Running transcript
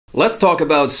Let's talk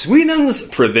about Sweden's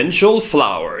provincial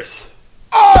flowers.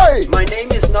 Oi! My name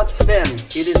is not Sven,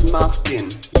 it is Martin,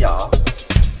 yeah.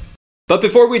 But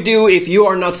before we do, if you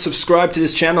are not subscribed to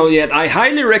this channel yet, I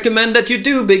highly recommend that you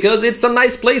do, because it's a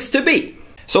nice place to be.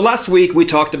 So last week we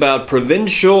talked about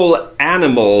provincial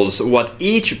animals, what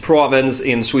each province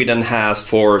in Sweden has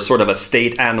for sort of a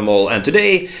state animal, and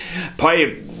today,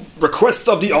 by request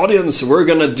of the audience, we're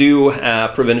gonna do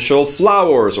provincial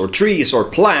flowers or trees or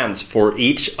plants for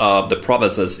each of the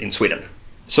provinces in Sweden.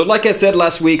 So like I said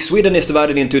last week, Sweden is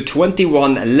divided into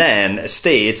 21 län,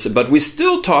 states, but we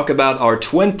still talk about our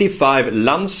 25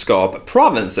 landskap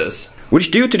provinces,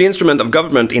 which due to the instrument of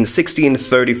government in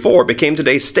 1634 became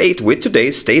today's state with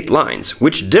today's state lines,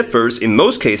 which differs in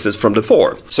most cases from the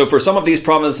four. So for some of these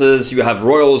provinces you have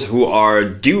royals who are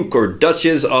duke or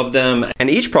duchess of them, and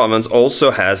each province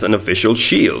also has an official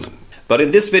shield. But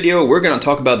in this video we're gonna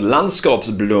talk about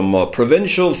landskapsblommor,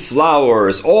 provincial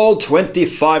flowers, all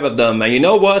 25 of them, and you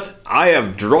know what? I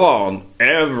have drawn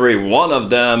every one of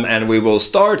them, and we will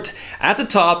start at the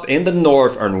top in the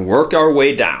north and work our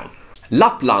way down.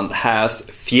 Lappland has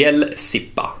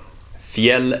fjällsippa,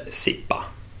 fjällsippa.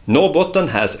 Norrbotten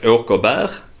has åkerbär,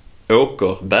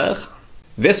 åkerbär.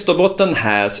 Västerbotten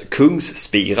has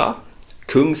kungsspira,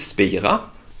 kungsspira.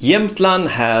 Jämtland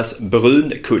has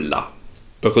brunkulla,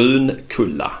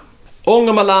 brunkulla.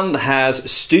 Ångermanland has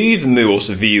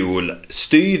styvmorsviol,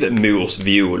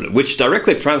 styvmorsviol, which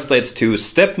directly translates to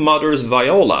stepmother's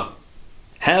viola.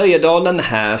 Härjedalen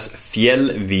has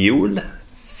fjällviol,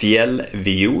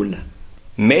 fjällviol.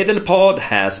 Medelpad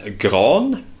has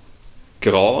gran,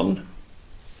 gran.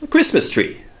 Christmas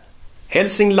tree.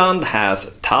 Hälsingland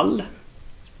has tall,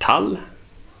 tall.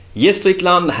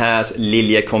 Gästrikland has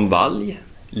liljekonvalj,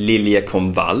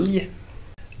 liljekonvalj.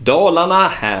 Dalarna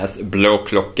has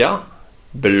blåklocka,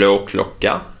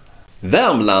 blåklocka.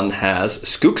 Värmland has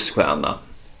skogsstjärna,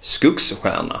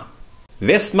 skogsstjärna.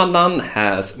 Västmanland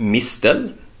has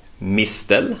mistel,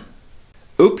 mistel.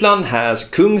 Uppland has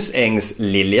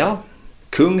kungsängslilja,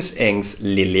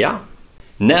 kungsängslilja.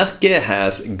 Närke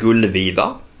has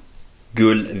gullviva,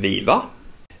 gullviva.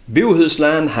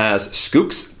 Bohuslän has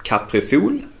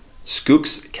skogskaprifol,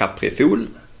 skogskaprifol.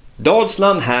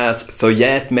 Dalsland has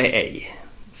förgät mig ej,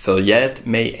 förgät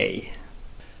mig ej.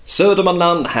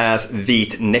 Södermanland has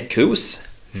vit näckros,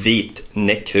 vit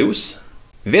näckros.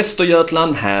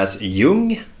 Västergötland has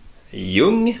ljung,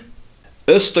 ljung.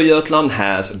 Östergötland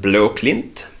has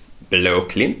blåklint,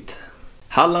 blåklint.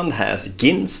 Halland has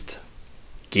ginst,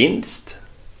 ginst.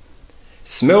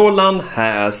 Småland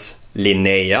has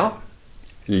linnea,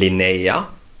 linnea.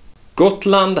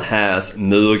 Gotland has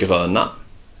murgröna,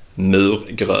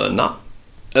 murgröna.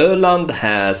 Öland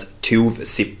has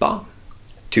tovsippa,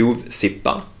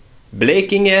 tovsippa.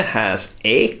 Blekinge has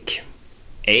ek,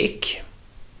 ek,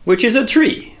 which is a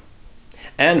tree.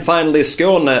 And finally,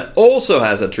 Skåne also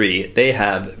has a tree. They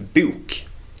have bok,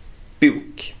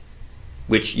 bok,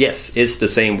 which, yes, is the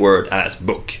same word as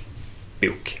book,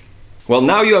 bok. Well,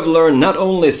 now you have learned not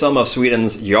only some of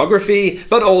Sweden's geography,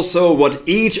 but also what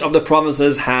each of the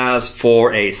provinces has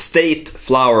for a state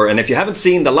flower. And if you haven't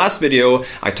seen the last video,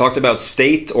 I talked about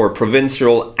state or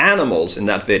provincial animals in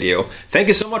that video. Thank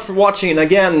you so much for watching, and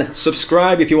again,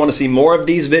 subscribe if you want to see more of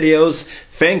these videos.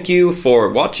 Thank you for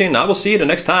watching. I will see you the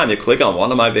next time you click on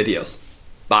one of my videos.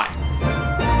 Bye.